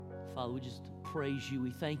Father, we just praise you. We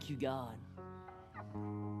thank you, God.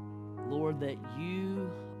 Lord, that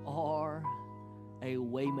you are a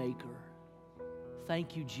waymaker.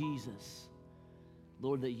 Thank you, Jesus.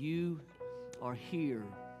 Lord, that you are here.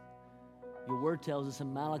 Your word tells us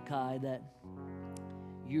in Malachi that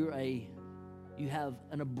you have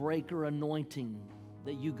a breaker anointing,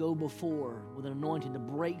 that you go before with an anointing to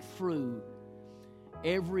break through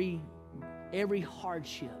every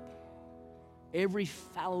hardship, every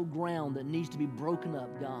fallow ground that needs to be broken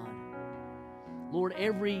up, God. Lord,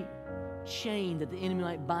 every chain that the enemy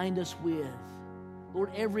might bind us with,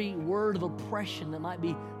 Lord, every word of oppression that might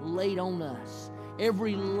be laid on us,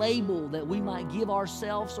 every label that we might give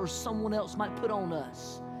ourselves or someone else might put on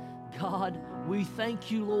us, God, we thank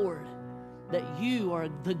you, Lord, that you are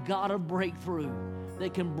the God of breakthrough,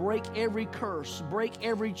 that can break every curse, break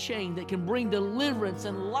every chain, that can bring deliverance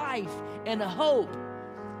and life and hope.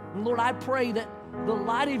 And Lord, I pray that the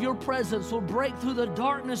light of your presence will break through the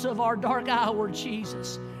darkness of our dark hour,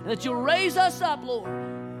 Jesus, and that you'll raise us up, Lord,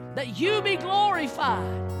 that you be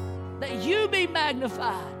glorified, that you be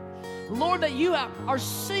magnified. Lord, that you are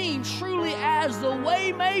seen truly as the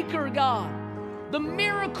way maker, God, the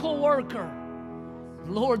miracle worker.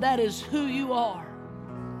 Lord, that is who you are.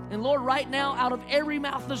 And Lord, right now, out of every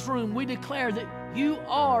mouth in this room, we declare that you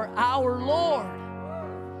are our Lord.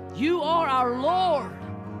 You are our Lord.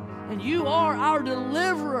 And you are our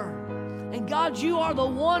deliverer. And God, you are the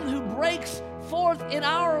one who breaks forth in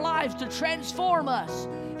our lives to transform us.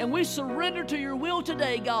 And we surrender to your will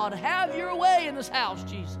today, God. Have your way in this house,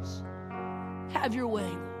 Jesus. Have your way,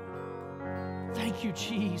 Lord. Thank you,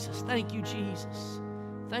 Jesus. Thank you, Jesus.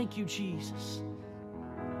 Thank you, Jesus.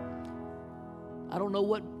 I don't know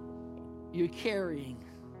what you're carrying,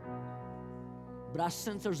 but I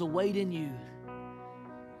sense there's a weight in you.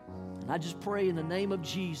 And I just pray in the name of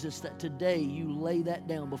Jesus that today you lay that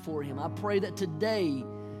down before him. I pray that today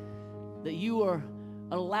that you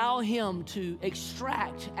allow him to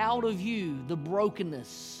extract out of you the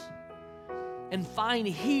brokenness and find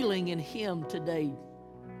healing in him today,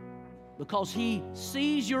 because he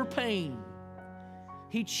sees your pain.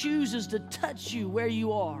 He chooses to touch you where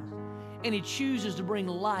you are, and he chooses to bring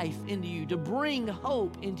life into you, to bring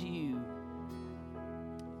hope into you.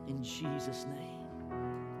 In Jesus' name.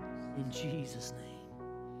 In Jesus'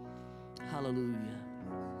 name. Hallelujah.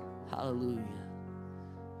 Hallelujah.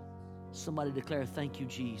 Somebody declare, thank you,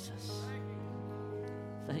 Jesus.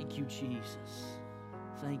 Thank you, Jesus.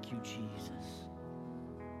 Thank you, Jesus.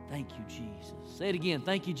 Thank you, Jesus. Say it again.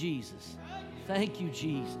 Thank you, Jesus. Thank you,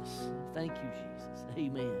 Jesus. Thank you, Jesus.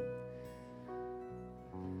 Amen.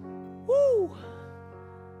 Woo!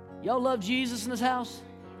 Y'all love Jesus in this house?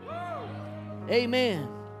 Amen.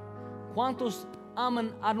 ¿Cuántos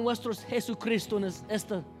aman a nuestro Jesucristo en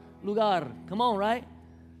este lugar? Come on, right?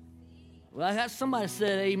 Well, I got somebody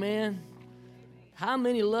said amen. How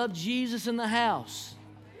many love Jesus in the house?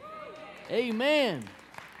 Amen.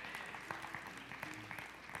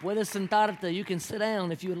 Puedes sentarte. You can sit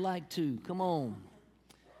down if you would like to. Come on.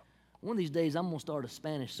 One of these days, I'm going to start a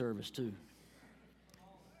Spanish service too.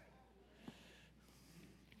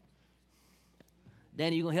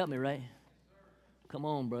 Danny, you going to help me, right? Come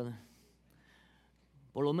on, brother.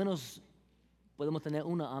 Por lo menos podemos tener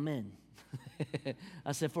una amen.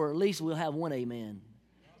 I said, for at least we'll have one amen.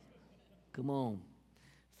 Come on.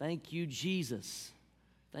 Thank you, Jesus.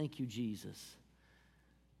 Thank you, Jesus.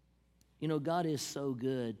 You know, God is so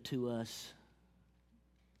good to us.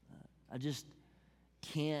 I just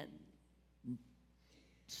can't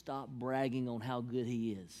stop bragging on how good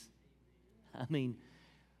he is. I mean,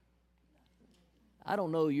 I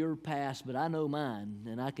don't know your past, but I know mine,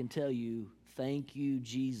 and I can tell you, thank you,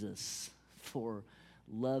 Jesus, for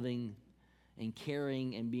loving and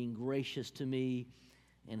caring and being gracious to me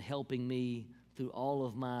and helping me through all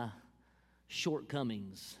of my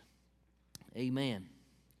shortcomings. Amen.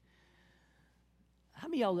 How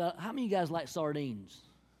many of you guys like sardines?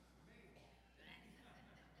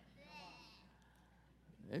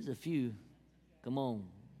 There's a few. Come on.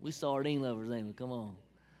 We sardine lovers, ain't we? Come on.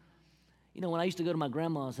 You know, when I used to go to my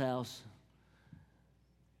grandma's house,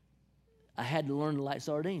 I had to learn to like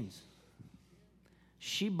sardines.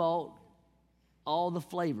 She bought all the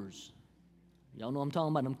flavors. Y'all know what I'm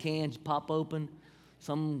talking about. Them cans pop open.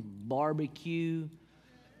 Some barbecue.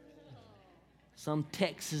 Some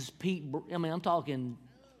Texas Pete. I mean, I'm talking,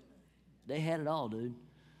 they had it all, dude.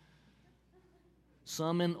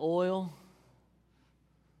 Some in oil.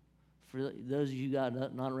 For those of you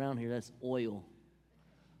got not around here, that's oil.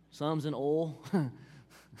 Some's in oil.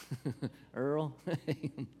 Earl.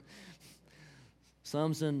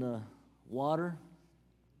 Some's in water.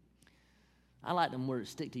 I like them where it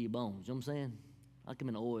stick to your bones. You know what I'm saying? I like them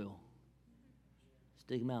in oil.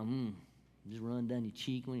 Stick them out. Just run down your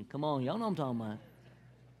cheek. Come on, y'all know what I'm talking about.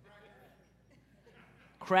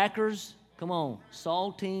 Crackers. Come on.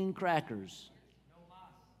 Saltine crackers.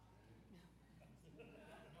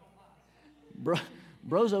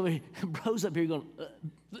 Bro's up here going,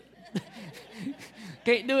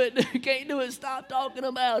 can't do it. Can't do it. Stop talking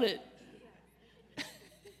about it.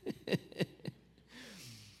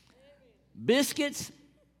 Biscuits.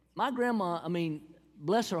 My grandma,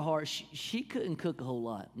 bless her heart, she couldn't cook a whole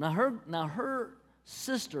lot. Now her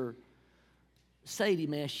sister, Sadie,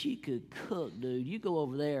 man, she could cook, dude. You go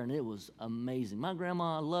over there and it was amazing. My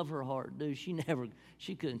grandma, I love her heart, dude. She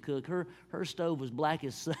couldn't cook. Her stove was black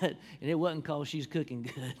as soot, and it wasn't because she's cooking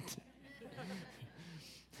good.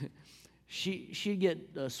 She'd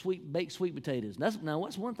get baked sweet potatoes. Now,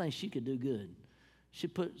 what's one thing she could do good?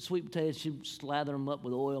 She'd put sweet potatoes, she'd slather them up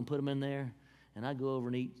with oil and put them in there, and I'd go over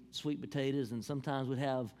and eat sweet potatoes, and sometimes we'd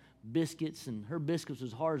have biscuits, and her biscuits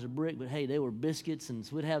was hard as a brick, but hey, they were biscuits, and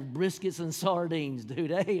so we'd have briskets and sardines, dude.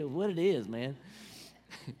 Hey, what it is, man.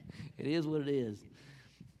 It is what it is.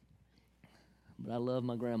 But I love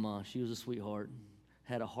my grandma. She was a sweetheart,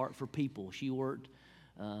 had a heart for people. She would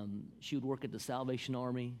work at the Salvation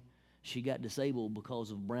Army. She got disabled because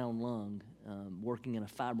of brown lung, working in a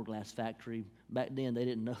fiberglass factory. Back then, they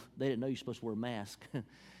didn't know you're supposed to wear a mask,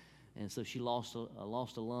 and so she lost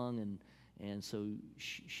a lung, and so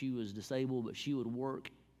she was disabled. But she would work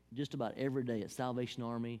just about every day at Salvation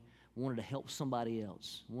Army. Wanted to help somebody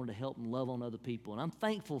else. Wanted to help and love on other people. And I'm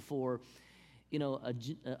thankful for,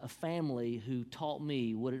 a family who taught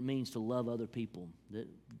me what it means to love other people,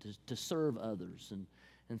 to serve others,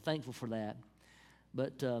 and thankful for that.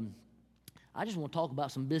 But I just want to talk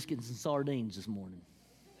about some biscuits and sardines this morning.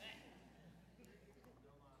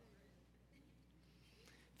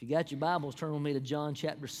 If you got your Bibles, turn with me to John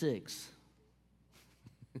chapter 6.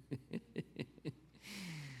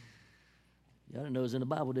 Y'all didn't know it was in the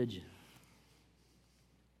Bible, did you?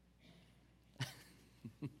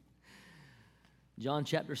 John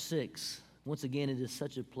chapter 6. Once again, it is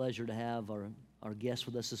such a pleasure to have our guests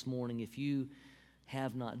with us this morning. If you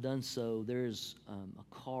have not done so, there's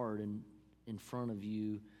a card in front of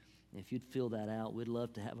you. If you'd fill that out, we'd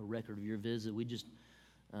love to have a record of your visit. We just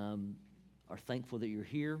are thankful that you're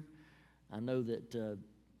here. I know that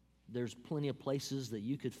there's plenty of places that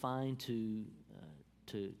you could find to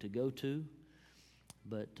go to,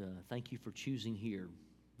 but thank you for choosing here.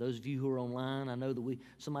 Those of you who are online, I know that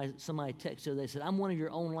somebody texted, they said, I'm one of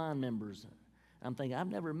your online members. I'm thinking, I've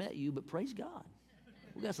never met you, but praise God.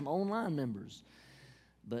 We've got some online members.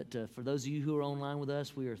 But for those of you who are online with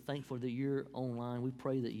us, we are thankful that you're online. We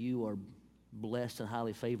pray that you are blessed and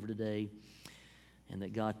highly favored today, and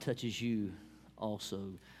that God touches you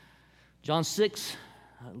also. John 6,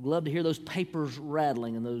 I'd love to hear those papers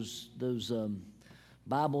rattling and those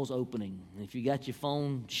Bibles opening. And if you got your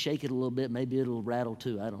phone, shake it a little bit. Maybe it'll rattle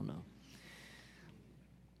too. I don't know.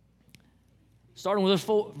 Starting with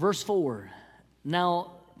verse 4.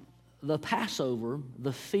 Now, the Passover,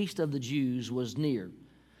 the feast of the Jews, was near.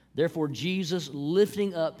 Therefore, Jesus,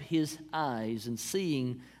 lifting up his eyes and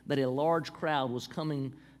seeing that a large crowd was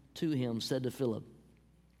coming to him, said to Philip,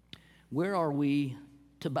 where are we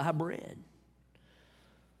to buy bread?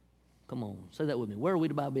 Come on, say that with me. Where are we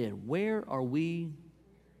to buy bread? Where are we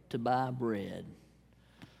to buy bread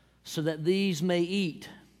so that these may eat?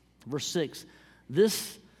 Verse 6.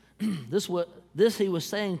 This he was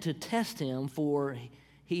saying to test him, for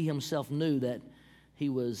he himself knew that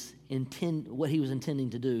what he was intending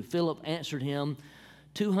to do. Philip answered him,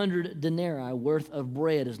 200 denarii worth of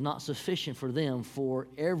bread is not sufficient for them, for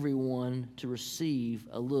everyone to receive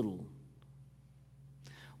a little.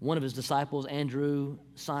 One of his disciples, Andrew,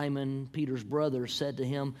 Simon, Peter's brother, said to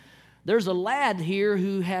him, there's a lad here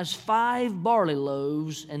who has 5 barley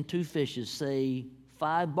loaves and 2 fishes. Say,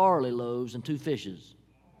 5 barley loaves and 2 fishes.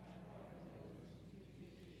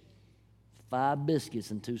 5 biscuits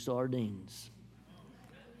and 2 sardines.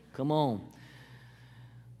 Come on.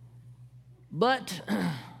 But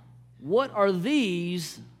what are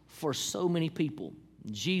these for so many people?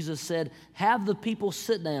 Jesus said, have the people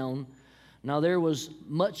sit down. Now there was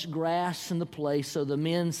much grass in the place, so the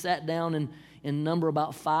men sat down in number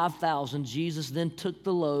about 5,000. Jesus then took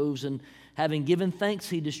the loaves, and having given thanks,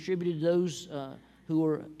 he distributed those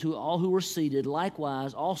to all who were seated.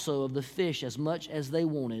 Likewise, also of the fish, as much as they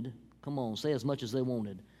wanted. Come on, say as much as they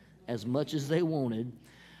wanted. As much as they wanted.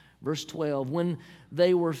 Verse 12, when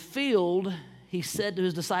they were filled, he said to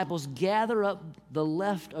his disciples, gather up the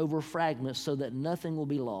leftover fragments so that nothing will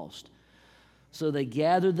be lost. So they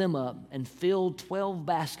gathered them up and filled 12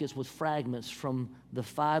 baskets with fragments from the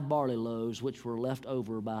 5 barley loaves which were left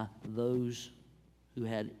over by those who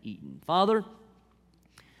had eaten. Father,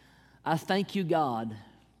 I thank you, God,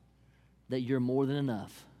 that you're more than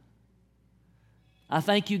enough. I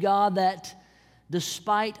thank you, God, that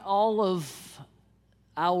despite all of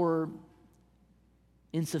our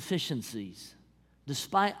insufficiencies,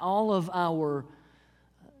 despite all of our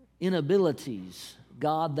inabilities,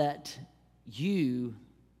 God, that you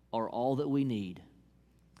are all that we need.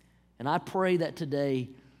 And I pray that today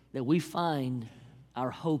that we find our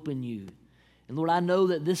hope in you. And Lord, I know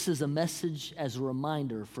that this is a message as a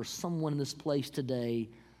reminder for someone in this place today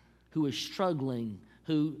who is struggling,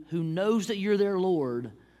 who knows that you're their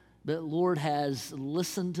Lord, but Lord has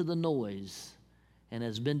listened to the noise and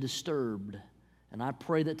has been disturbed. And I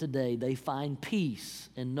pray that today they find peace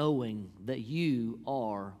in knowing that you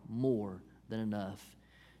are more than enough.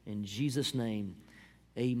 In Jesus' name,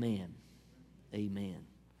 amen. Amen.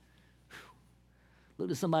 Whew.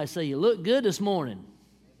 Look at somebody say, you look good this morning.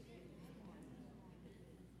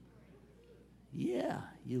 Yeah,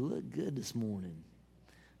 you look good this morning.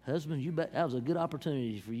 Husband, you bet that was a good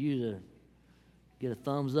opportunity for you to get a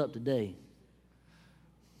thumbs up today.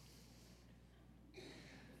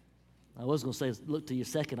 I was going to say look to your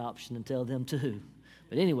second option and tell them too.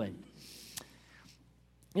 But anyway,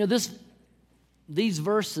 you know, these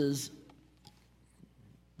verses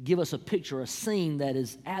give us a picture, a scene that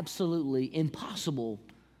is absolutely impossible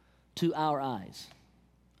to our eyes.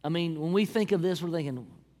 I mean, when we think of this, we're thinking,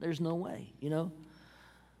 there's no way, you know.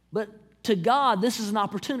 But to God, this is an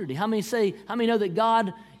opportunity. How many know that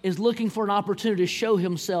God is looking for an opportunity to show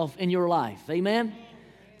himself in your life? Amen?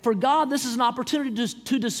 For God, this is an opportunity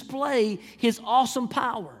to display his awesome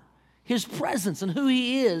power, his presence, and who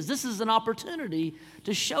he is. This is an opportunity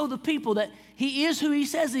to show the people that he is who he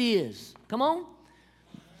says he is. Come on.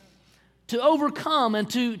 To overcome and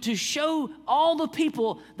to show all the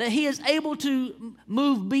people that he is able to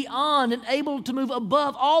move beyond and able to move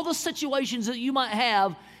above all the situations that you might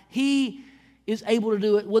have. He is able to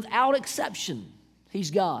do it without exception. He's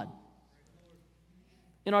God.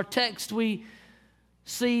 In our text, we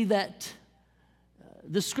see that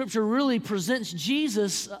the scripture really presents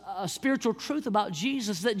Jesus, a spiritual truth about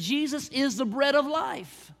Jesus, that Jesus is the bread of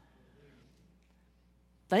life.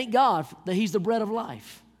 Thank God that he's the bread of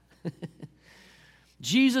life.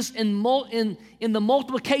 Jesus, in the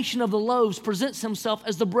multiplication of the loaves, presents himself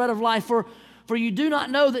as the bread of life. For you do not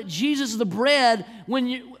know that Jesus is the bread when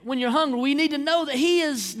you're hungry. We need to know that he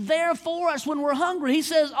is there for us when we're hungry. He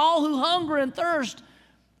says, all who hunger and thirst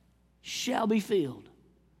shall be filled.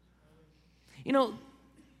 You know,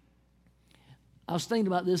 I was thinking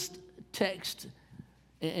about this text,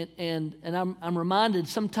 and I'm reminded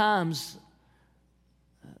sometimes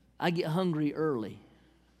I get hungry early.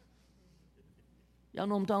 Y'all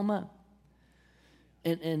know what I'm talking about?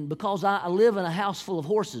 And because I live in a house full of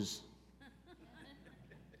horses,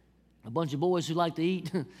 a bunch of boys who like to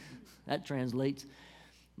eat, that translates.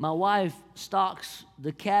 My wife stocks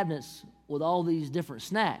the cabinets with all these different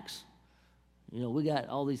snacks. You know, we got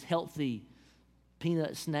all these healthy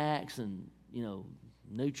peanut snacks and, you know,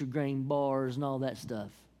 Nutri-Grain bars and all that stuff.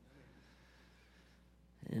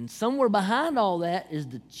 And somewhere behind all that is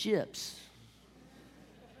the chips.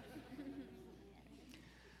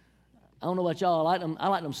 I don't know about y'all. I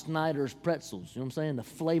like them Snyder's pretzels. You know what I'm saying? The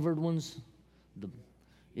flavored ones.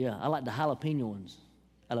 I like the jalapeno ones.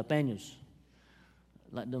 Jalapenos.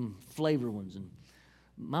 I like them flavored ones. And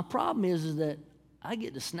my problem is that I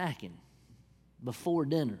get to snacking before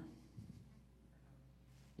dinner.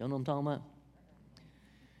 Y'all know what I'm talking about?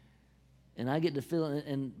 And I get to feel it,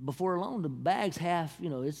 and before long, the bag's half, you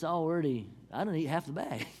know, it's already, I don't eat half the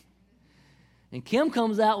bag. And Kim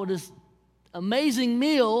comes out with this amazing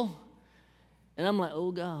meal, and I'm like,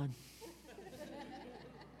 oh, God.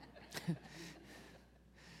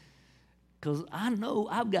 Because I know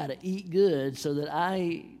I've got to eat good so that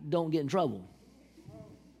I don't get in trouble.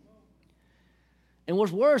 And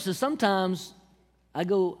what's worse is sometimes I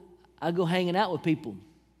go hanging out with people,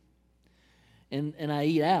 and I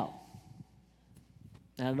eat out.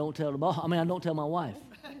 And I don't tell I don't tell my wife.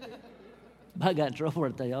 I got in trouble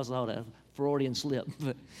that day. I saw that Freudian slip.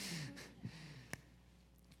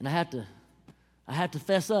 And I had to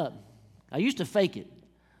fess up. I used to fake it.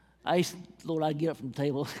 Lord, I'd get up from the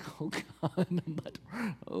table. Oh, God.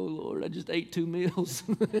 Oh, Lord, I just ate 2 meals.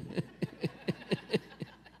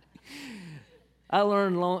 I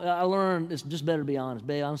learned it's just better to be honest.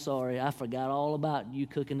 Babe, I'm sorry. I forgot all about you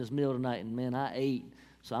cooking this meal tonight. And, man, I ate.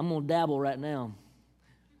 So I'm going to dabble right now.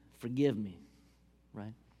 Forgive me,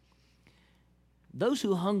 right? Those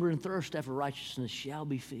who hunger and thirst after righteousness shall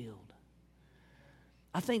be filled.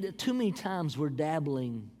 I think that too many times we're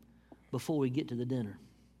dabbling before we get to the dinner.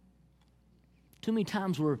 Too many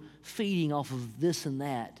times we're feeding off of this and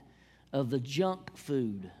that, of the junk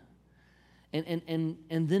food. And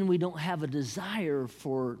then we don't have a desire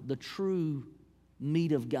for the true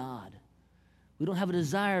meat of God. We don't have a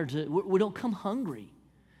desire we don't come hungry.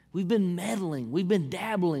 We've been meddling. We've been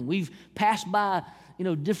dabbling. We've passed by,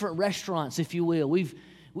 different restaurants, if you will. We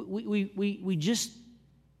just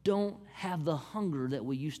don't have the hunger that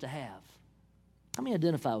we used to have. How many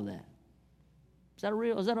identify with that? Is that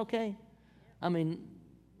real? Is that okay? I mean,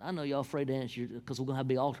 I know y'all afraid to answer because we're going to have a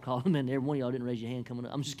big altar call. Man, every one of y'all didn't raise your hand coming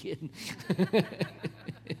up. I'm just kidding.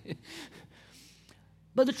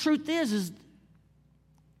 But the truth is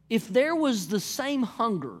if there was the same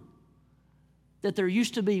hunger that there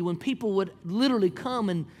used to be when people would literally come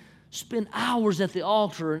and spend hours at the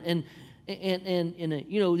altar and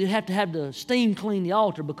you'd have to have the steam clean the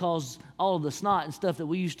altar because all of the snot and stuff that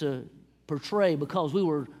we used to portray because we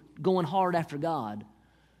were going hard after God.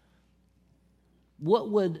 What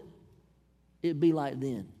would it be like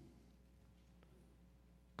then?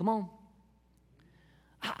 Come on.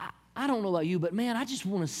 I don't know about you, but man, I just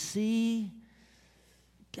want to see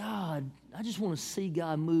God. I just want to see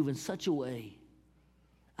God move in such a way.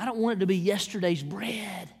 I don't want it to be yesterday's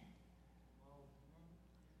bread.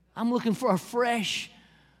 I'm looking for a fresh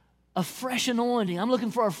anointing. I'm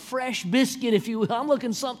looking for a fresh biscuit, if you will. I'm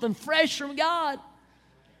looking something fresh from God.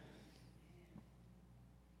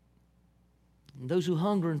 And those who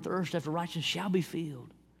hunger and thirst after righteousness shall be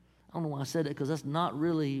filled. I don't know why I said that because that's not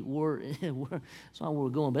really where that's not where we're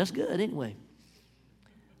going, but that's good anyway.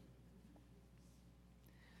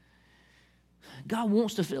 God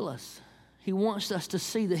wants to fill us. He wants us to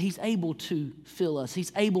see that He's able to fill us.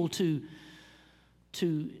 He's able to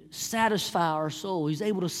satisfy our soul. He's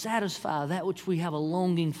able to satisfy that which we have a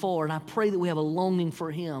longing for. And I pray that we have a longing for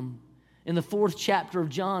Him. In the 4th chapter of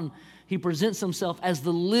John, He presents Himself as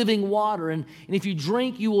the living water. And if you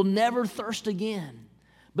drink, you will never thirst again.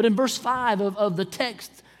 But in verse 5 of the text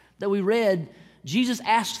that we read, Jesus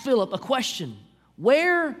asked Philip a question.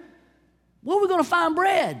 Where are we going to find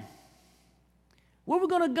bread? Where are we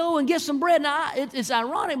going to go and get some bread? Now, it's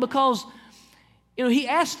ironic because, He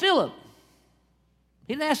asked Philip.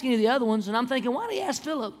 He didn't ask any of the other ones. And I'm thinking, why did He ask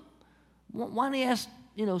Philip? Why didn't He ask,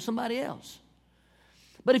 somebody else?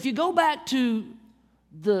 But if you go back to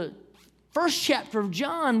the 1st chapter of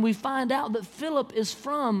John, we find out that Philip is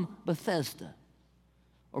from Bethesda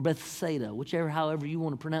or Bethsaida, however you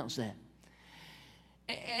want to pronounce that.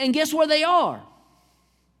 And guess where they are?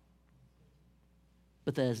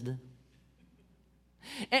 Bethesda.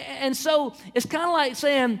 And so it's kind of like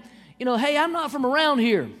saying, hey, I'm not from around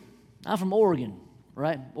here. I'm from Oregon,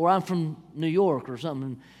 right? Or I'm from New York or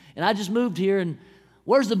something. And I just moved here, and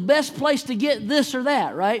where's the best place to get this or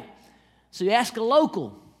that, right? So you ask a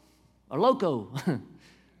local, or loco,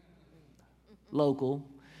 local.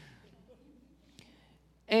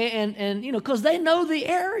 And because they know the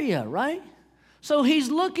area, right? So he's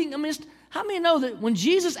looking, how many know that when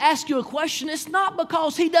Jesus asks you a question, it's not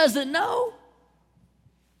because He doesn't know?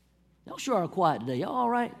 Y'all sure are quiet today. Y'all all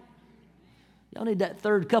right? Y'all need that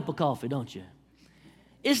 3rd cup of coffee, don't you?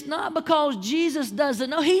 It's not because Jesus doesn't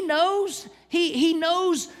know. He knows. He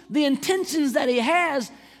knows the intentions that He has.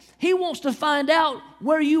 He wants to find out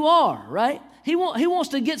where you are, right? He wants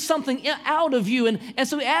to get something out of you. And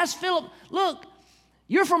so He asked Philip, look,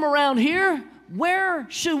 you're from around here. Where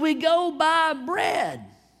should we go buy bread?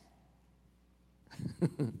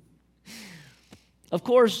 Of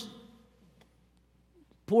course,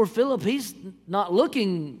 poor Philip, he's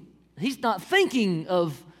not thinking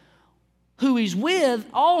of who he's with.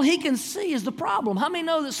 All he can see is the problem. How many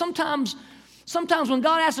know that sometimes when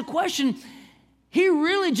God asks a question, He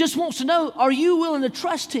really just wants to know, are you willing to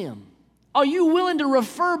trust Him? Are you willing to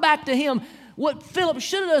refer back to Him? What Philip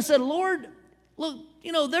should have done said, Lord, look,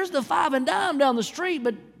 there's the 5 and dime down the street,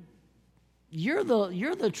 but you're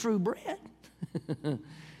the true bread.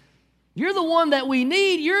 You're the one that we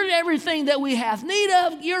need. You're everything that we have need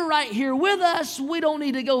of. You're right here with us. We don't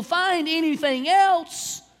need to go find anything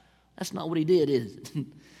else. That's not what he did, is it?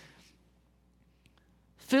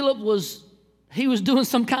 Philip was doing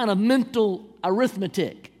some kind of mental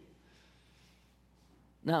arithmetic.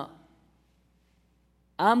 Now,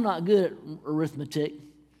 I'm not good at arithmetic.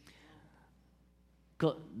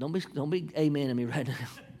 Don't be amening me right now.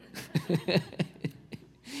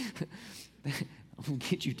 I'm going to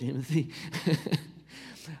get you, Timothy.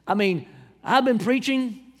 I've been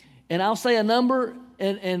preaching, and I'll say a number,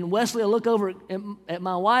 and Wesley will look over at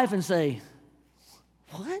my wife and say,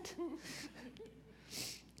 what?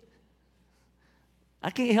 I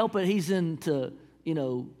can't help it. He's into,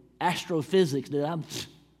 astrophysics. Dude, I'm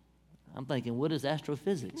thinking, what is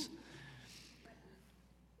astrophysics?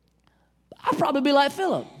 I'd probably be like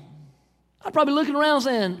Philip. I'd probably be looking around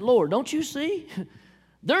saying, Lord, don't you see?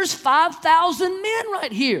 There's 5,000 men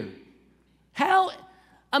right here.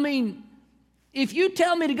 If you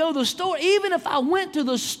tell me to go to the store, even if I went to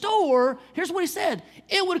the store, here's what he said,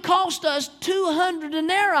 it would cost us 200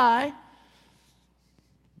 denarii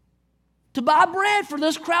to buy bread for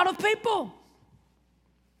this crowd of people.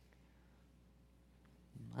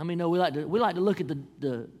 No, we like to look at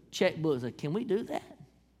the checkbooks. Like, can we do that?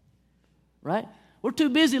 Right? We're too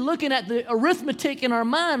busy looking at the arithmetic in our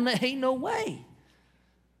mind. That ain't no way.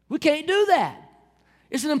 We can't do that.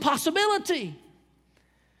 It's an impossibility.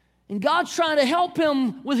 And God's trying to help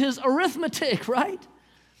him with his arithmetic, right?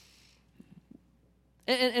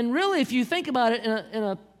 And really, if you think about it in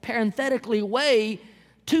a parenthetically way,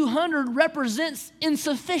 200 represents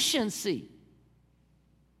insufficiency.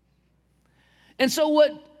 And so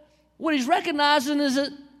what he's recognizing is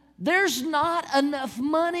that there's not enough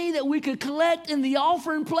money that we could collect in the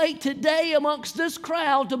offering plate today amongst this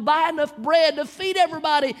crowd to buy enough bread to feed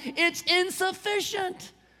everybody. It's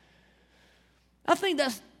insufficient. I think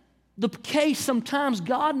that's the case. Sometimes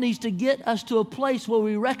God needs to get us to a place where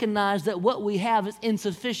we recognize that what we have is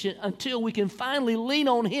insufficient until we can finally lean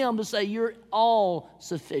on him to say, you're all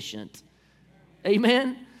sufficient.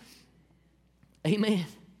 Amen? Amen.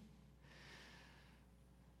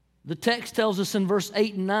 The text tells us in verse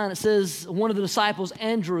 8 and 9, it says, one of the disciples,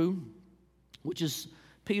 Andrew, which is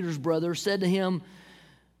Peter's brother, said to him,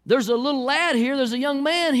 there's a little lad here, there's a young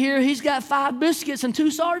man here, he's got 5 biscuits and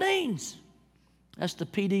 2 sardines. That's the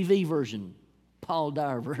PDV version, Paul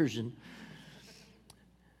Dyer version.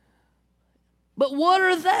 But what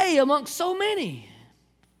are they amongst so many?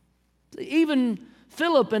 Even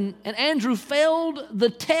Philip and Andrew failed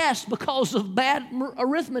the test because of bad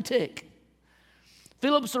arithmetic.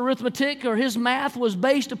 Philip's arithmetic, or his math, was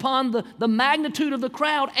based upon the magnitude of the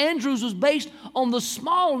crowd. Andrew's was based on the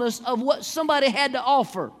smallness of what somebody had to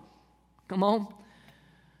offer. Come on.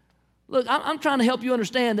 Look, I'm trying to help you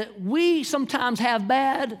understand that we sometimes have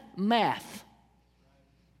bad math.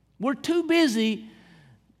 We're too busy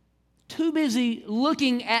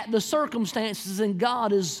looking at the circumstances, and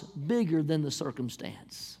God is bigger than the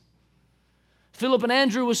circumstance. Philip and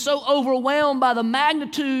Andrew were so overwhelmed by the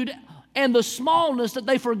magnitude and the smallness that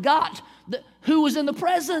they forgot who was in the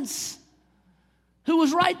presence, who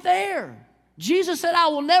was right there. Jesus said, I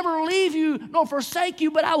will never leave you nor forsake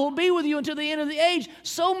you, but I will be with you until the end of the age.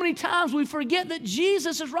 So many times we forget that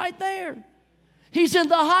Jesus is right there. He's in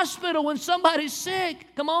the hospital when somebody's sick.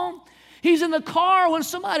 Come on. He's in the car when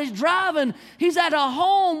somebody's driving. He's at a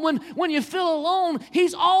home when you feel alone.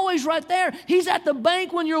 He's always right there. He's at the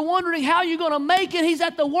bank when you're wondering how you're going to make it. He's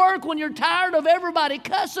at the work when you're tired of everybody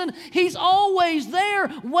cussing. He's always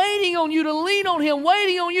there waiting on you to lean on him,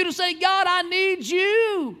 waiting on you to say, God, I need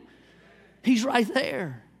you. He's right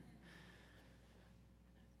there.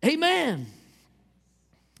 Amen.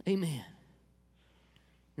 Amen.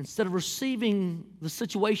 Instead of receiving the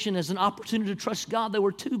situation as an opportunity to trust God, they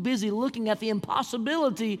were too busy looking at the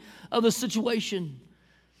impossibility of the situation.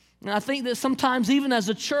 And I think that sometimes even as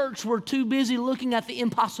a church, we're too busy looking at the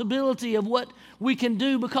impossibility of what we can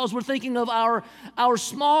do because we're thinking of our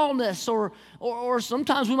smallness, or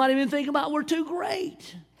sometimes we might even think about we're too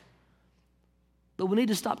great. But we need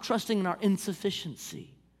to stop trusting in our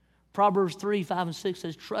insufficiency. Proverbs 3, 5, and 6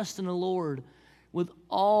 says, trust in the Lord with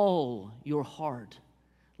all your heart.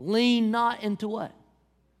 Lean not into what?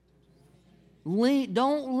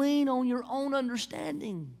 Don't lean on your own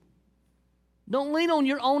understanding. Don't lean on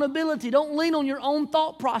your own ability. Don't lean on your own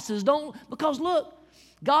thought process. Because look,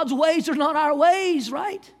 God's ways are not our ways,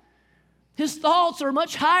 right? His thoughts are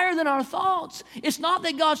much higher than our thoughts. It's not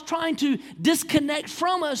that God's trying to disconnect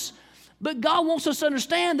from us, but God wants us to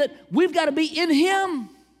understand that we've got to be in Him.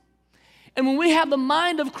 And when we have the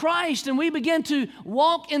mind of Christ and we begin to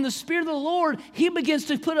walk in the Spirit of the Lord, He begins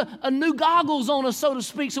to put a new goggles on us, so to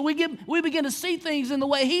speak. So we begin to see things in the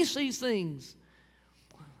way He sees things.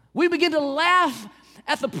 We begin to laugh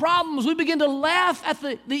at the problems. We begin to laugh at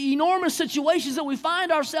the enormous situations that we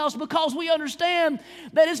find ourselves, because we understand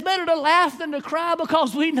that it's better to laugh than to cry,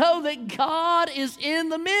 because we know that God is in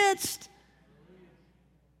the midst.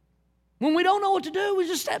 When we don't know what to do, we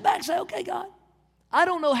just step back and say, okay, God, I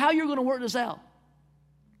don't know how you're going to work this out.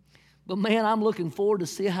 But man, I'm looking forward to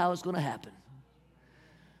see how it's going to happen.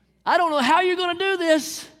 I don't know how you're going to do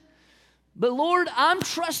this, but Lord, I'm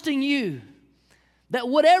trusting you that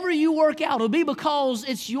whatever you work out will be because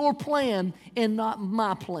it's your plan and not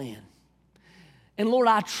my plan. And Lord,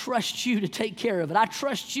 I trust you to take care of it. I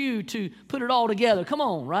trust you to put it all together. Come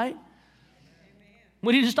on, right?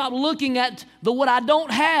 We need to stop looking at what I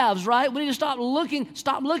don't have, right? We need to stop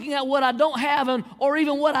looking at what I don't have or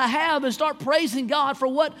even what I have and start praising God for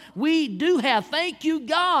what we do have. Thank you,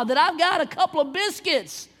 God, that I've got a couple of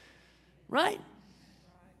biscuits, right?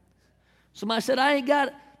 Somebody said, I ain't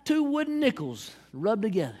got 2 wooden nickels rubbed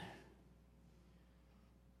together.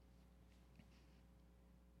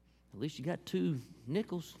 At least you got 2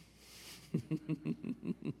 nickels.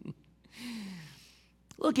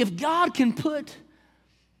 Look, if God can put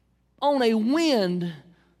on a wind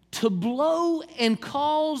to blow and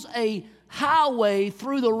cause a highway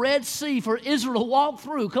through the Red Sea for Israel to walk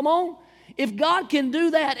through, come on. If God can do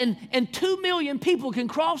that and 2 million people can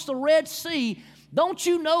cross the Red Sea, don't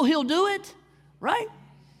you know He'll do it? Right?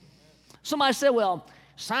 Somebody said, well,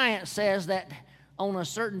 science says that on a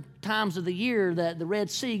certain times of the year that the Red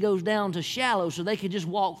Sea goes down to shallow so they can just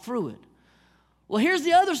walk through it. Well, here's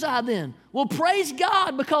the other side then. Well, praise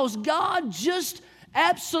God, because God just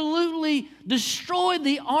absolutely destroyed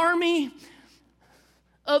the army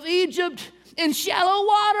of Egypt in shallow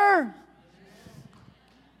water.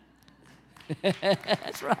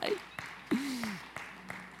 That's right.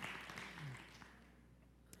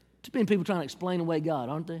 Too many people trying to explain away God,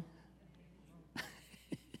 aren't they?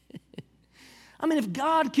 I mean, if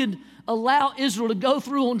God could allow Israel to go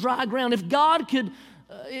through on dry ground, if God could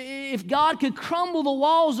crumble the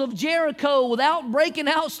walls of Jericho without breaking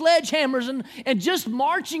out sledgehammers and just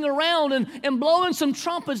marching around and blowing some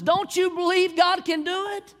trumpets, don't you believe God can do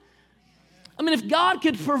it? I mean, if God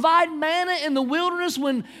could provide manna in the wilderness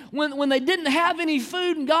when they didn't have any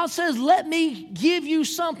food, and God says, let me give you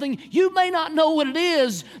something. You may not know what it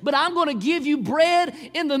is, but I'm going to give you bread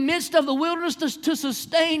in the midst of the wilderness to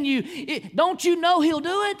sustain you. Don't you know He'll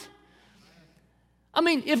do it? I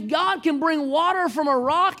mean, if God can bring water from a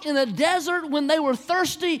rock in the desert when they were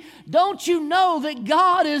thirsty, don't you know that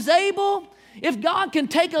God is able? If God can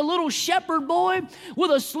take a little shepherd boy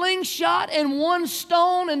with a slingshot and 1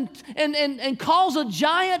 stone and cause a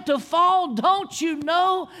giant to fall, don't you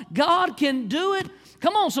know God can do it?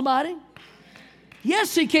 Come on, somebody.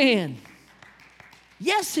 Yes, He can.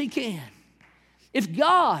 Yes, He can. If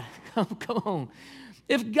God, come on.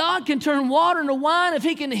 If God can turn water into wine, if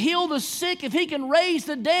He can heal the sick, if He can raise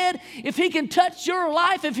the dead, if He can touch your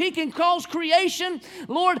life, if He can cause creation,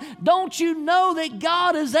 Lord, don't you know that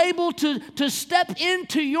God is able to step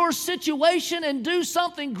into your situation and do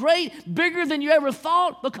something great, bigger than you ever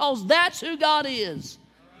thought, because that's who God is.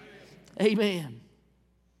 Amen.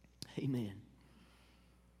 Amen.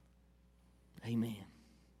 Amen.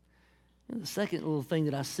 And the second little thing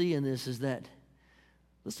that I see in this is that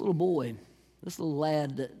this little boy, this little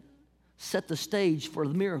lad that set the stage for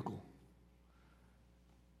the miracle.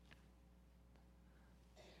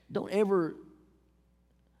 Don't ever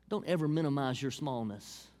minimize your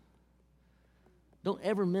smallness. Don't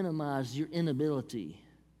ever minimize your inability.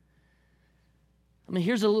 I mean,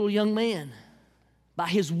 here's a little young man. By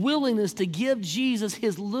his willingness to give Jesus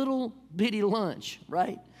his little bitty lunch,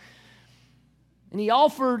 right? And he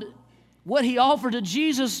offered what he offered to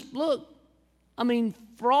Jesus, look, I mean,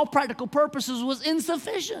 for all practical purposes, was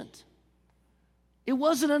insufficient. It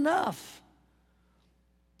wasn't enough.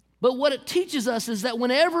 But what it teaches us is that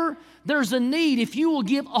whenever there's a need, if you will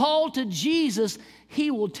give all to Jesus,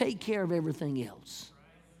 He will take care of everything else.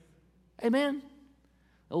 Amen?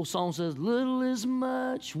 The old song says, little is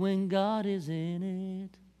much when God is in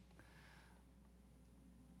it.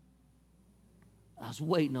 I was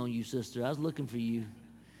waiting on you, sister. I was looking for you.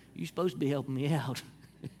 You're supposed to be helping me out.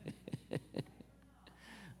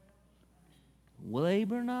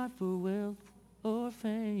 Labor not for wealth or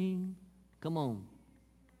fame. Come on.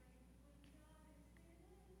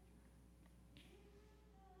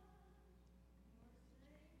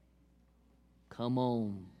 Come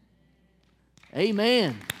on.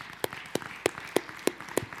 Amen.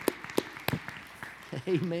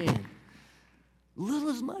 Amen. Little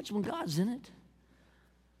as much when God's in it.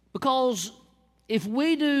 Because if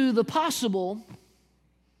we do the possible,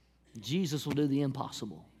 Jesus will do the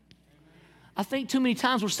impossible. I think too many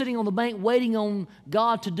times we're sitting on the bank waiting on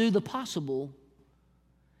God to do the possible,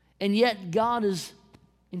 and yet God is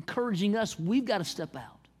encouraging us, we've got to step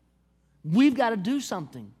out. We've got to do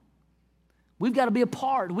something. We've got to be a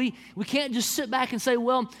part. We can't just sit back and say,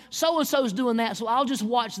 well, so-and-so's doing that, so I'll just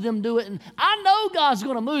watch them do it, and I know God's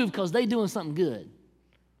going to move because they're doing something good.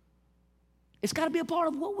 It's got to be a part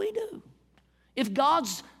of what we do. If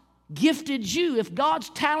God's gifted you, if God's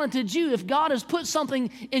talented you, if God has put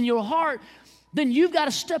something in your heart, then you've got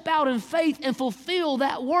to step out in faith and fulfill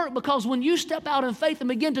that work, because when you step out in faith and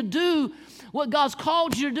begin to do what God's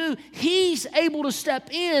called you to do, He's able to step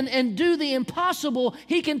in and do the impossible.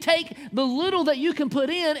 He can take the little that you can put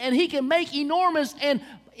in, and He can make enormous and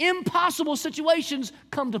impossible situations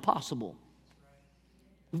come to possible.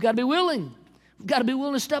 We've got to be willing. We've got to be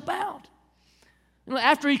willing to step out. You know,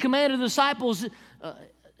 after He commanded the disciples,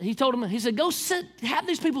 He told them, He said, go have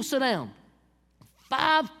these people sit down.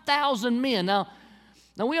 5,000 men. Now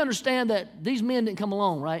we understand that these men didn't come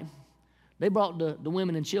alone, right? They brought the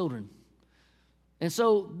women and children. And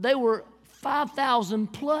so they were 5,000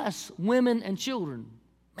 plus women and children.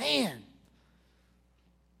 Man.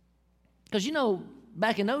 Because, you know,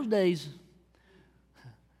 back in those days,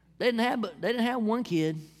 they didn't have one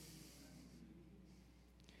kid.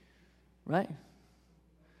 Right?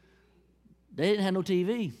 They didn't have no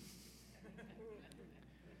TV.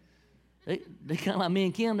 They kind of like me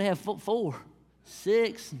and Kim, they have 4,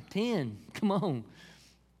 6, 10. Come on.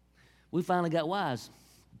 We finally got wise.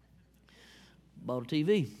 Bought a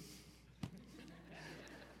TV.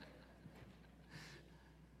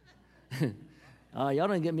 Y'all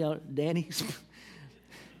don't get me out, Danny.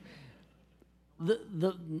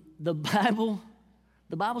 The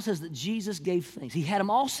Bible says that Jesus gave thanks. He had them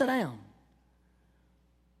all sit down.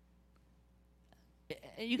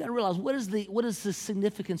 You got to realize what is the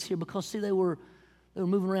significance here? Because see, they were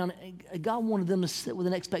moving around. God wanted them to sit with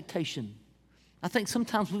an expectation. I think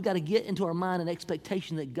sometimes we've got to get into our mind an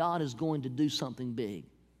expectation that God is going to do something big.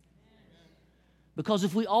 Because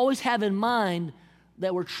if we always have in mind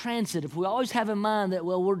that we're transit, if we always have in mind that,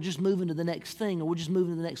 well, we're just moving to the next thing or we're just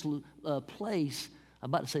moving to the next place, I'm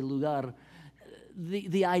about to say lugar,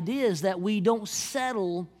 the idea is that we don't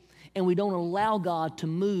settle and we don't allow God to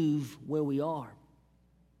move where we are.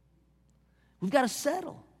 We've got to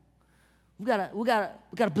settle. We've got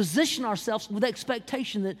to position ourselves with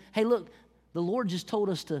expectation that, hey, look, the Lord just told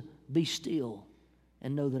us to be still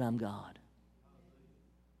and know that I'm God.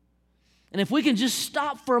 And if we can just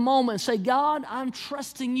stop for a moment and say, God, I'm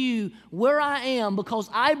trusting you where I am because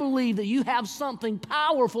I believe that you have something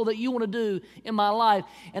powerful that you want to do in my life.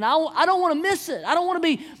 And I don't want to miss it. I don't want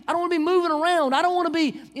to be moving around. I don't want to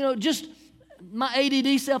be, just my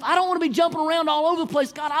ADD self. I don't want to be jumping around all over the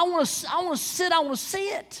place. God, I want to sit. I want to see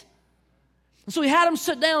it. And so he had them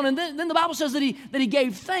sit down, and then the Bible says that he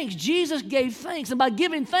gave thanks. Jesus gave thanks. And by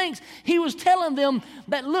giving thanks, he was telling them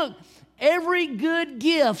that, look, every good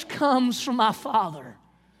gift comes from my Father.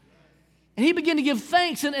 And he began to give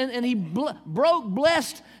thanks, and he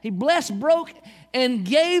blessed, broke, and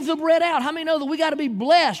gave the bread out. How many know that we got to be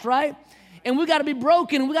blessed, right? And we got to be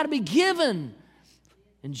broken, and we got to be given.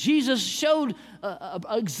 And Jesus showed an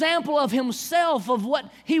example of himself of what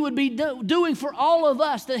he would be doing for all of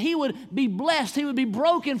us, that he would be blessed, he would be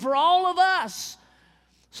broken for all of us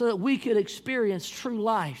so that we could experience true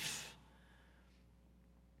life.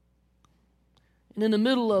 And in the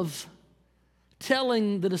middle of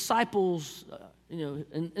telling the disciples, in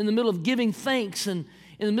the middle of giving thanks and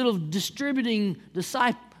in the middle of distributing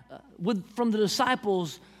from the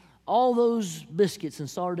disciples, all those biscuits and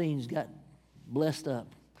sardines got blessed up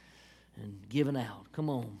and given out. Come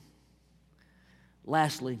on.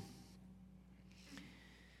 Lastly,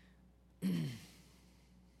 the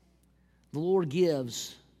Lord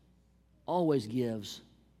always gives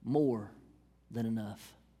more than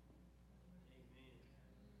enough.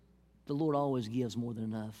 The Lord always gives more than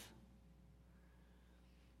enough.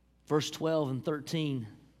 Verse 12 and 13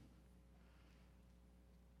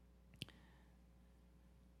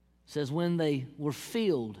 says, when they were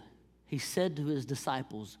filled, he said to his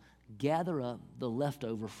disciples, gather up the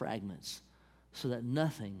leftover fragments so that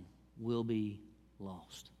nothing will be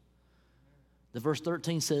lost. The verse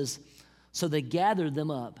 13 says, so they gathered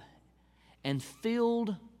them up and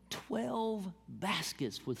filled 12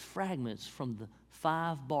 baskets with fragments from the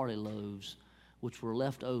 5 barley loaves which were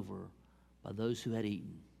left over by those who had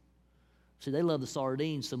eaten. See, they loved the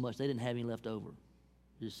sardines so much they didn't have any left over.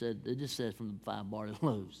 It just said from the 5 barley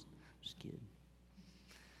loaves. Just kidding.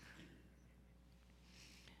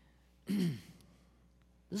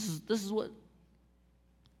 This lets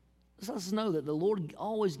us know that the Lord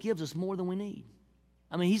always gives us more than we need.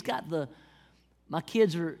 I mean, he's got my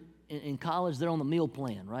kids are in college, they're on the meal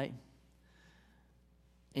plan, right?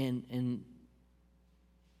 And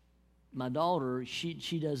my daughter,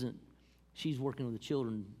 she's working with the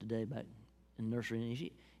children today back in nursery.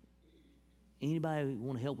 And anybody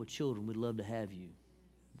want to help with children, we'd love to have you.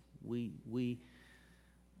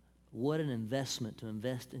 What an investment to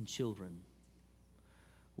invest in children.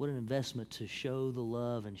 What an investment to show the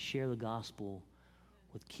love and share the gospel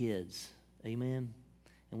with kids. Amen.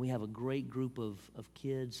 And we have a great group of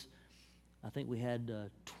kids. I think we had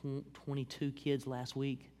 22 kids last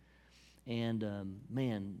week. And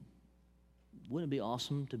man, wouldn't it be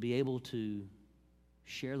awesome to be able to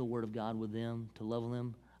share the Word of God with them, to love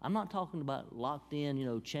them? I'm not talking about locked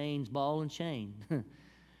in, chains, ball and chain.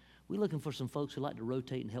 We're looking for some folks who like to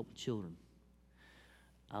rotate and help with children.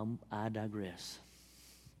 I digress.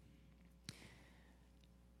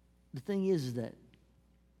 The thing is that,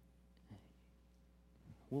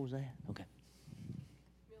 what was that? Okay.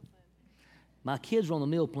 My kids are on the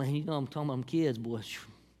meal plan. I'm talking about kids, boy.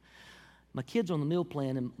 My kids are on the meal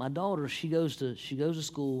plan, and my daughter, she goes to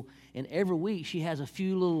school, and every week she has a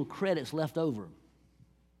few little credits left over.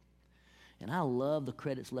 And I love the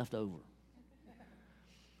credits left over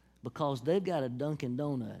because they've got a Dunkin'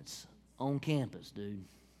 Donuts on campus, dude.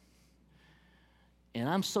 And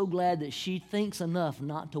I'm so glad that she thinks enough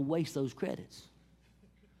not to waste those credits.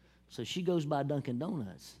 So she goes by Dunkin'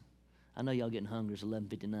 Donuts. I know y'all getting hungry. It's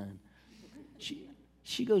 11:59.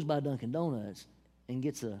 She goes by Dunkin' Donuts and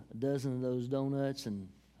gets a dozen of those donuts and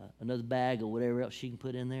another bag or whatever else she can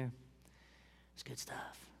put in there. It's good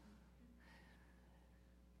stuff.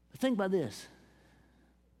 But think about this.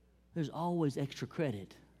 There's always extra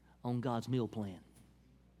credit on God's meal plan.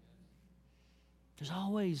 There's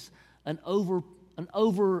always an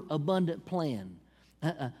overabundant plan,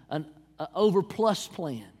 an overplus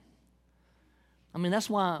plan. I mean, that's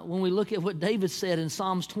why when we look at what David said in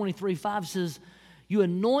Psalms 23:5, it says, "You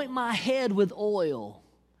anoint my head with oil,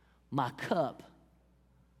 my cup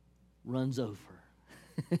runs over."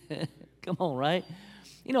 Come on, right?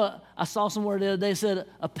 I saw somewhere the other day said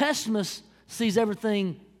a pessimist sees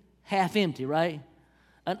everything half empty, right?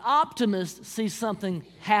 An optimist sees something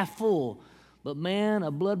half full. But man,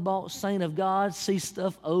 a blood-bought saint of God sees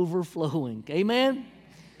stuff overflowing. Amen?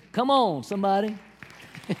 Come on, somebody.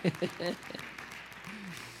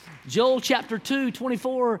 Joel chapter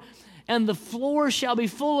 2:24, "And the floor shall be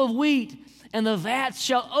full of wheat, and the vats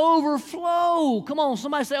shall overflow." Come on,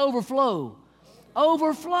 somebody say overflow.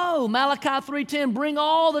 Overflow. Malachi 3:10, "Bring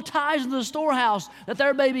all the tithes into the storehouse, that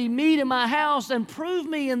there may be meat in my house, and prove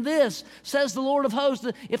me in this, says the Lord of hosts,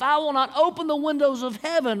 that if I will not open the windows of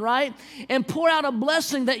heaven," right, "and pour out a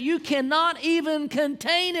blessing that you cannot even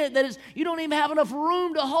contain it, you don't even have enough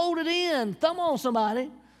room to hold it in." Come on,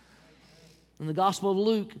 somebody. In the Gospel of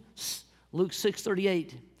Luke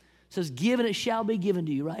 6:38 says, "Give and it shall be given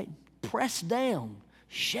to you," right? Pressed down,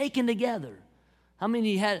 shaken together. How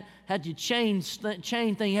many had your chain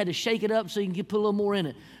thing, you had to shake it up so you can put a little more in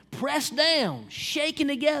it? Pressed down, shaken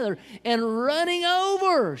together, and running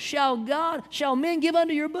over shall men give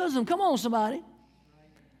unto your bosom. Come on, somebody.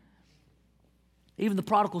 Even the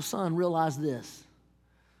prodigal son realized this.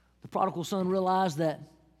 The prodigal son realized that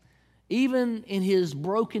even in his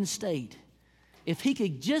broken state, if he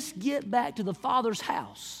could just get back to the Father's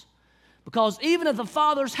house, because even at the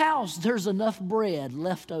Father's house, there's enough bread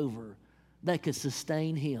left over that could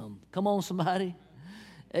sustain him. Come on, somebody.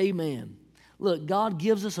 Amen. Look, God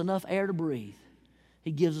gives us enough air to breathe.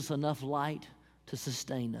 He gives us enough light to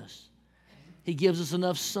sustain us. He gives us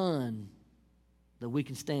enough sun that we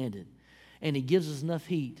can stand it. And He gives us enough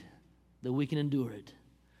heat that we can endure it.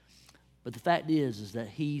 But the fact is that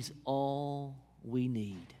He's all we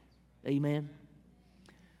need. Amen.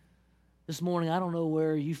 This morning, I don't know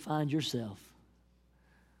where you find yourself,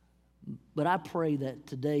 but I pray that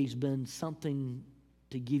today's been something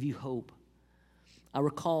to give you hope. I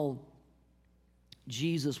recall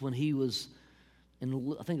Jesus when He was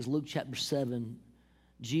in, I think it's Luke chapter 7,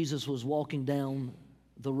 Jesus was walking down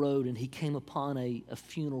the road and He came upon a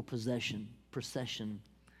funeral procession.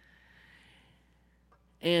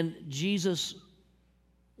 And Jesus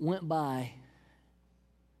went by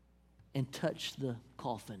and touched the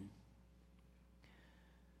coffin.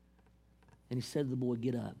 And He said to the boy,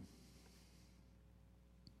 "Get up."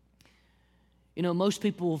 You know, most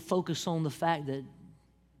people focus on the fact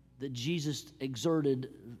that Jesus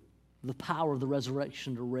exerted the power of the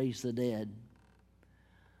resurrection to raise the dead.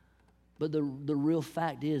 But the real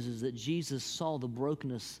fact is that Jesus saw the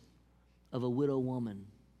brokenness of a widow woman.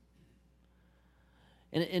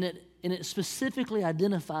 And it specifically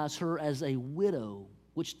identifies her as a widow,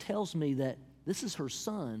 which tells me that this is her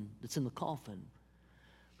son that's in the coffin,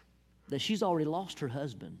 that she's already lost her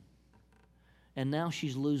husband, and now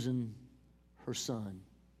she's losing her son.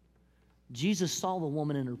 Jesus saw the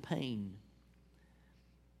woman in her pain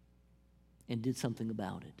and did something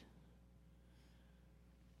about it.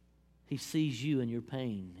 He sees you in your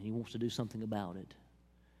pain, and He wants to do something about it.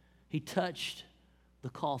 He touched the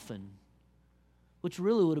coffin, which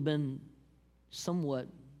really would have been somewhat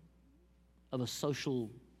of a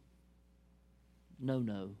social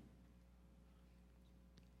no-no.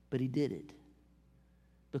 But He did it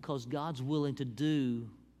because God's willing to do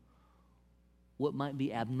what might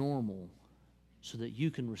be abnormal so that you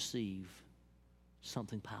can receive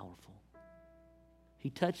something powerful. He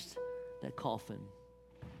touched that coffin.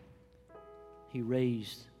 He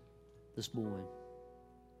raised this boy.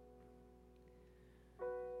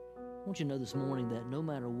 I want you to know this morning that no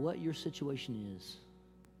matter what your situation is,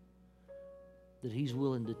 that He's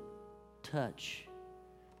willing to touch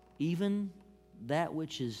even that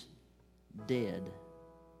which is dead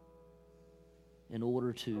in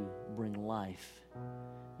order to bring life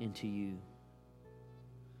into you.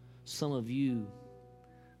 Some of you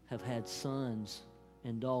have had sons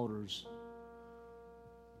and daughters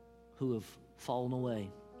who have fallen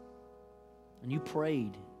away. And you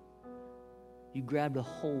prayed. You grabbed a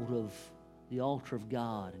hold of the altar of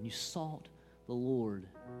God and you sought the Lord.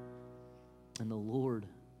 And the Lord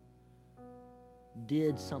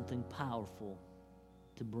did something powerful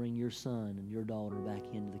to bring your son and your daughter back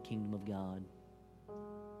into the kingdom of God.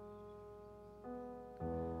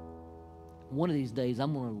 One of these days,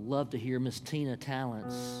 I'm going to love to hear Miss Tina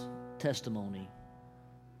Talent's testimony,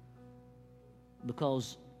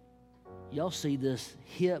 because y'all see this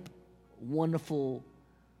hip, wonderful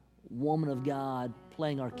woman of God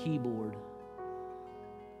playing our keyboard.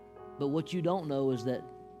 But what you don't know is that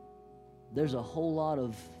there's a whole lot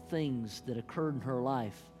of things that occurred in her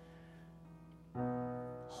life, a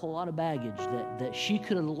whole lot of baggage that she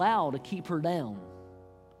could allow to keep her down.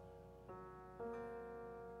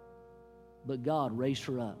 But God raised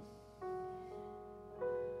her up.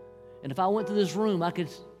 And if I went to this room, I could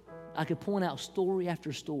point out story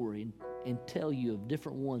after story and tell you of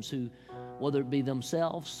different ones who, whether it be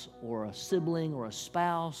themselves or a sibling or a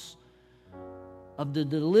spouse, of the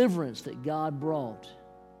deliverance that God brought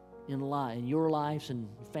in your lives and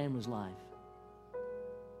your family's life.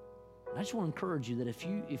 I just want to encourage you that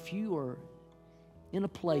if you are in a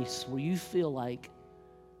place where you feel like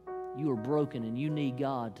you are broken and you need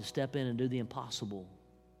God to step in and do the impossible,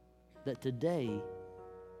 that today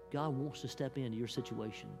God wants to step into your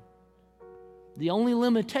situation. The only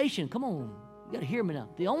limitation, come on, you got to hear me now.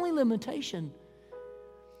 The only limitation,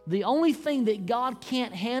 the only thing that God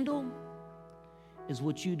can't handle is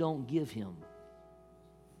what you don't give Him,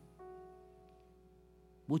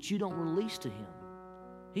 what you don't release to Him.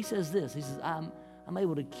 He says this, He says, I'm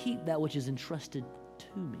able to keep that which is entrusted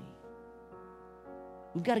to me.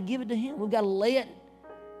 We've got to give it to Him. We've got to lay it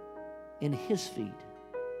in His feet.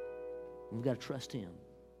 We've got to trust Him.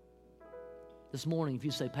 This morning, if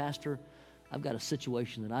you say, Pastor, I've got a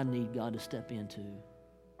situation that I need God to step into.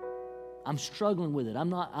 I'm struggling with it.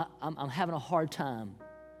 I'm having a hard time,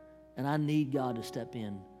 and I need God to step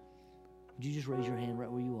in. Would you just raise your hand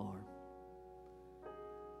right where you are?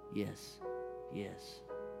 Yes, yes,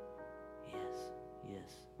 yes,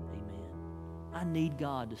 yes. Amen. I need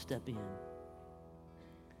God to step in.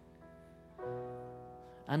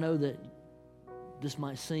 I know that this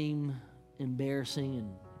might seem embarrassing, and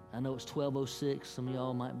I know it's 12:06. Some of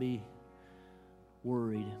y'all might be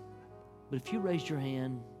worried. But if you raised your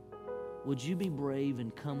hand, would you be brave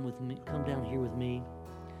and come down here with me?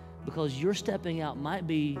 Because your stepping out might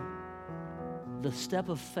be the step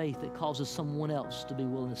of faith that causes someone else to be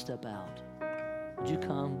willing to step out. Would you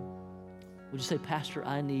come? Would you say, Pastor,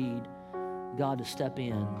 I need God to step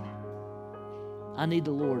in. I need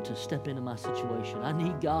the Lord to step into my situation. I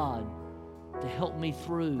need God to help me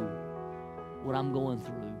through what I'm going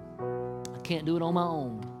through. I can't do it on my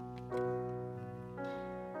own.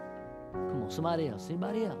 Come on, somebody else.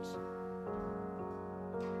 Anybody else?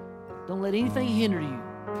 Don't let anything hinder you.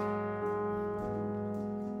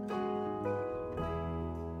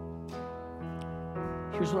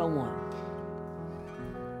 Here's what I want.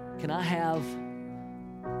 Can I have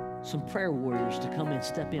some prayer warriors to come and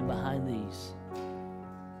step in behind these?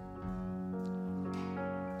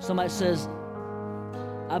 Somebody says,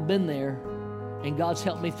 I've been there and God's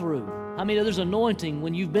helped me through. How many know there's anointing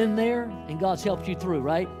when you've been there and God's helped you through,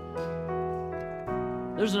 right?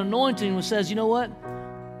 There's an anointing that says, you know what?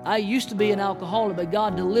 I used to be an alcoholic, but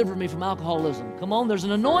God delivered me from alcoholism. Come on, there's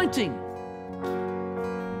an anointing.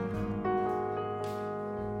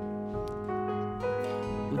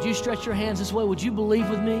 Would you stretch your hands this way? Would you believe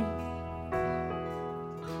with me?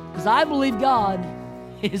 Because I believe God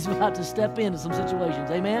is about to step into some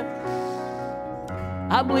situations. Amen?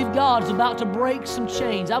 I believe God's about to break some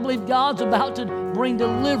chains. I believe God's about to bring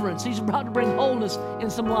deliverance. He's about to bring wholeness in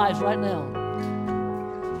some lives right now.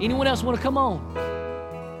 Anyone else want to come on?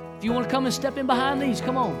 If you want to come and step in behind these,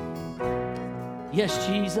 come on. Yes,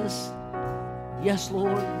 Jesus. Yes,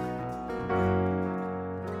 Lord.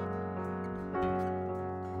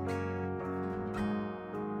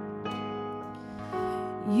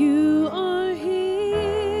 You are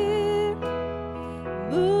here,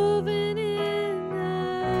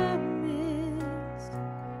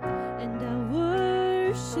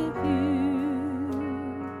 worship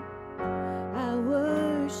you. I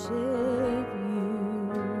worship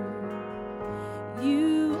you.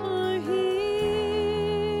 You are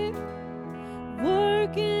here,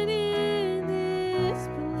 working in this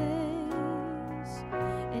place,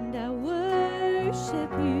 and I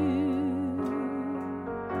worship you.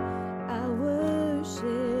 I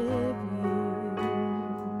worship you.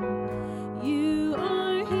 You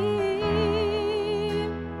are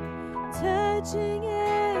here, touching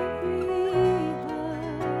every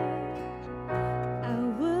heart. I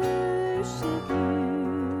worship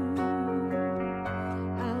you.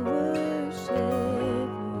 I worship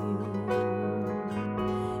you.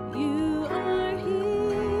 You are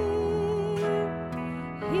here,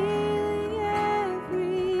 healing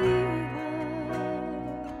every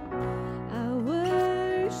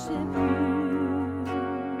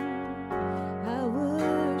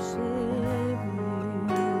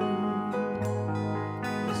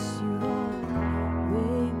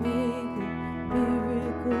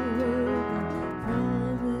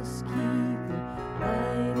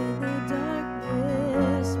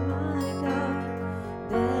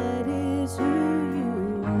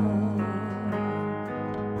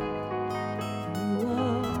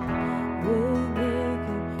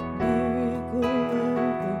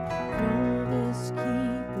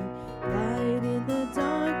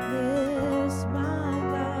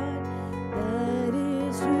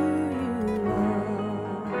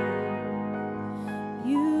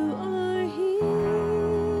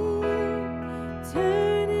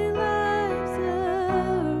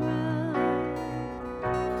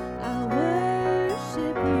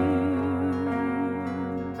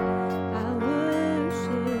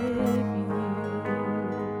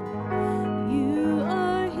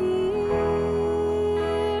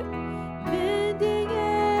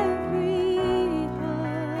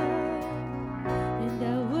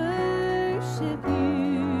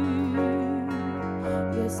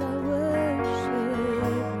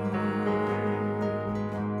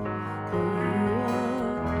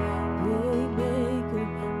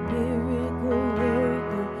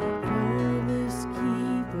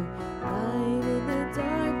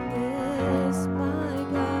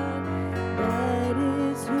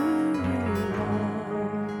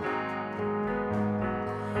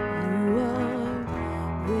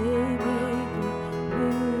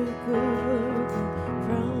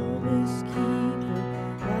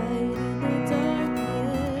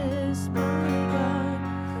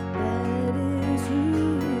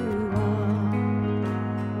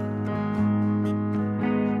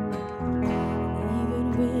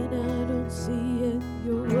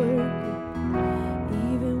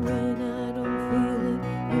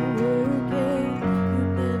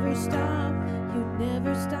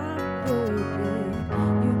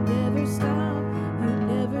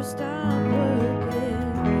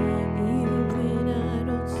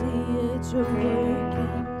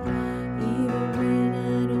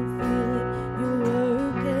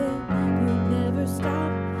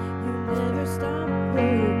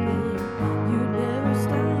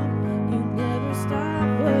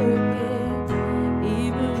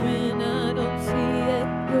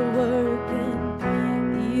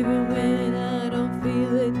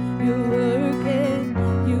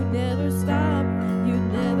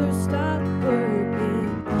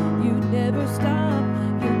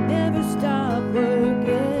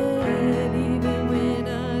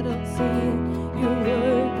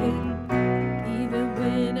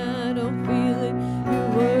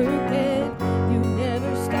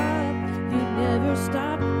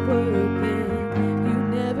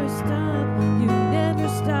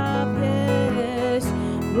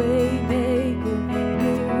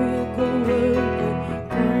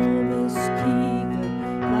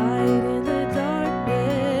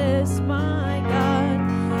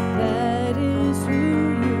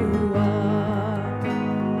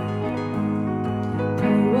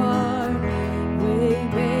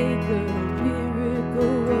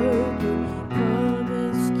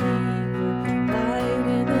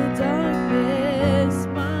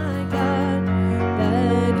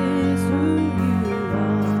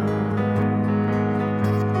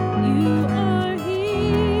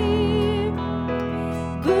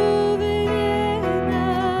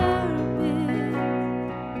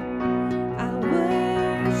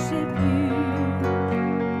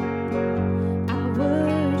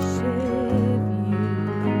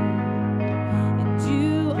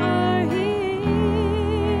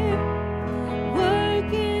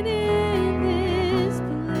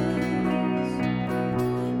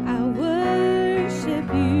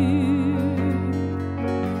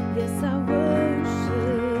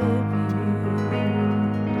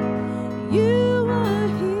You are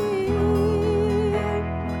here,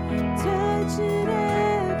 touching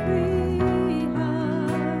every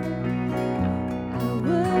heart. I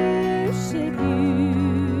worship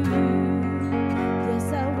you. Yes,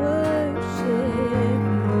 I worship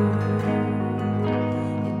you.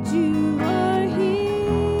 And you are here,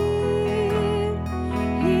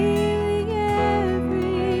 healing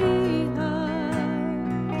every heart.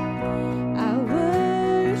 I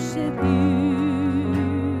worship you.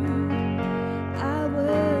 I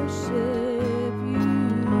worship you.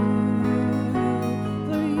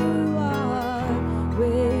 For you are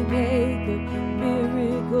waymaker,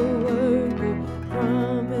 miracle worker,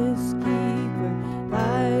 promise keeper,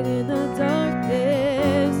 light in the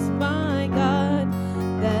darkness. My God,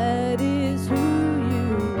 that is who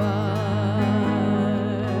you are.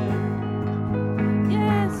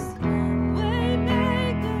 Yes,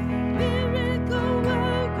 waymaker, miracle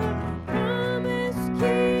worker, promise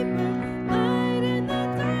keeper, light in the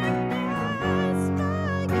darkness.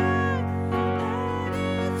 My God, that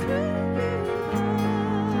is who you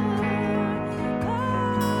are.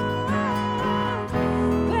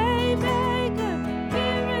 Waymaker,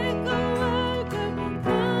 miracle worker,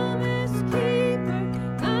 promise keeper,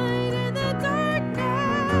 light in the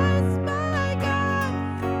darkness. My God,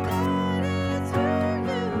 that is who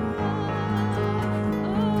you are.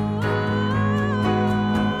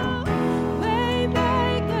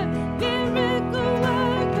 Waymaker, miracle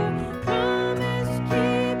worker, promise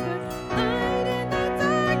keeper, light in the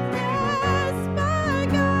darkness. My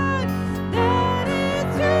God, that is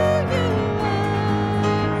who you are.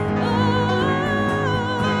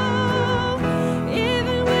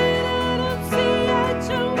 Even when I don't see it,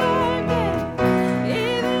 you're working.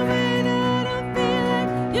 Even when I don't feel it,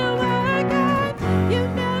 you're working. You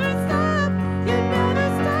never stop. You never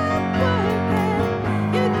stop working.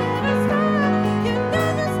 You never stop. You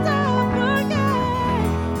never stop working.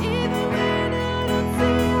 Even when I don't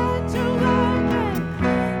see it, you're working.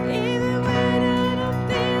 Even when I don't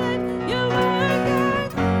feel it, you're working.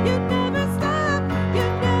 You never stop. You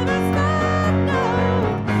never stop. No,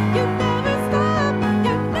 you never stop.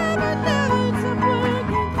 You never stop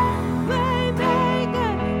working.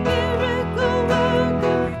 Waymaker, miracle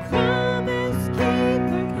worker, promise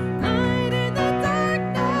keeper, light in the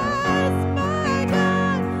darkness. My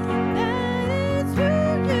God, that is who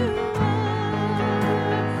you are.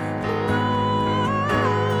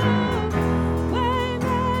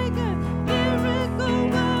 Waymaker, miracle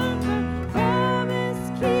worker, promise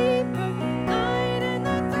keeper, light in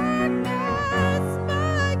the darkness.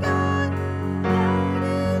 My God, that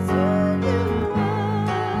is who you are.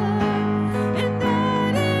 And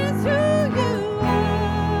that is who you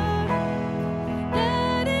are.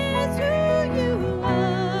 That is who you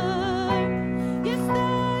are. Yes,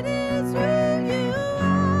 that is who you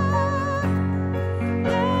are.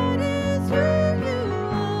 That is who you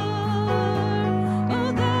are.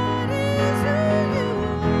 Oh, that is who you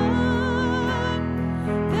are.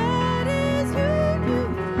 That is who you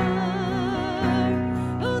are.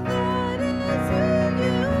 Oh, that is who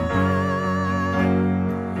you are.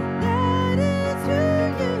 That is who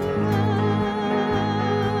you are.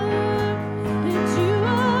 And you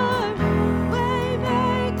are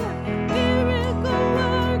waymaker, miracle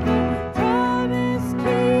worker, promise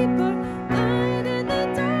keeper, light in the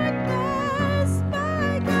darkness.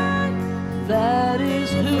 My God, That is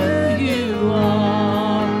who you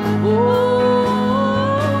are. Oh,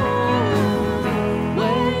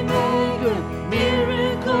 waymaker,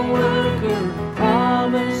 miracle worker,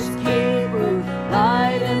 promise keeper,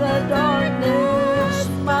 light in the darkness.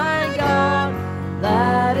 My God,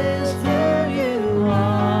 that is who you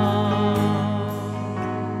are.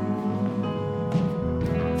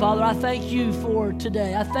 Father, I thank you for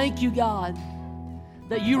today. I thank you, God,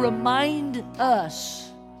 that you remind us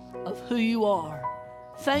of who you are.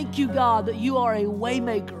 Thank you, God, that you are a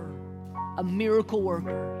waymaker, a miracle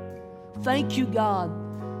worker. Thank you, God,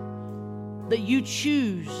 that you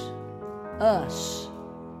choose us.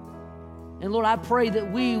 And Lord, I pray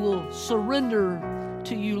that we will surrender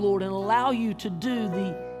to you, Lord, and allow you to do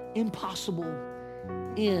the impossible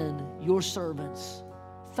in your servants.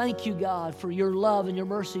 Thank you, God, for your love and your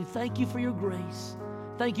mercy. Thank you for your grace.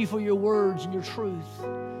 Thank you for your words and your truth.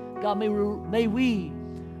 God, may we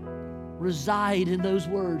reside in those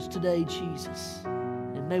words today, Jesus.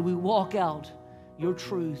 And may we walk out your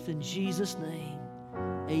truth in Jesus' name.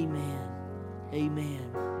 Amen.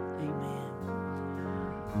 Amen. Amen.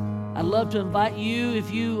 I'd love to invite you,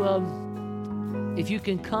 if you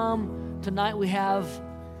can come tonight. We have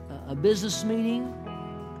a business meeting.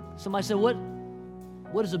 Somebody said, what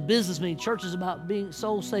is a business meeting? Church is about being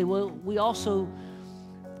soul saved. Well,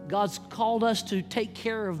 God's called us to take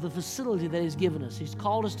care of the facility that He's given us. He's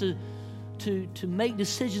called us to make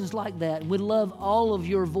decisions like that. And we'd love all of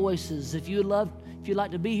your voices. If you'd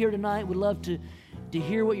like to be here tonight, we'd love to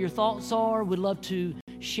hear what your thoughts are. We'd love to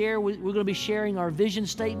share. We're going to be sharing our vision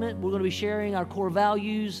statement. We're going to be sharing our core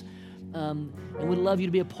values. And we'd love you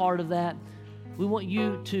to be a part of that. We want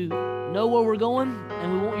you to know where we're going,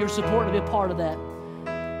 and we want your support to be a part of that.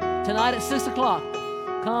 Tonight at 6 o'clock,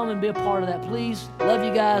 come and be a part of that, please. Love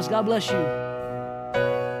you guys. God bless you.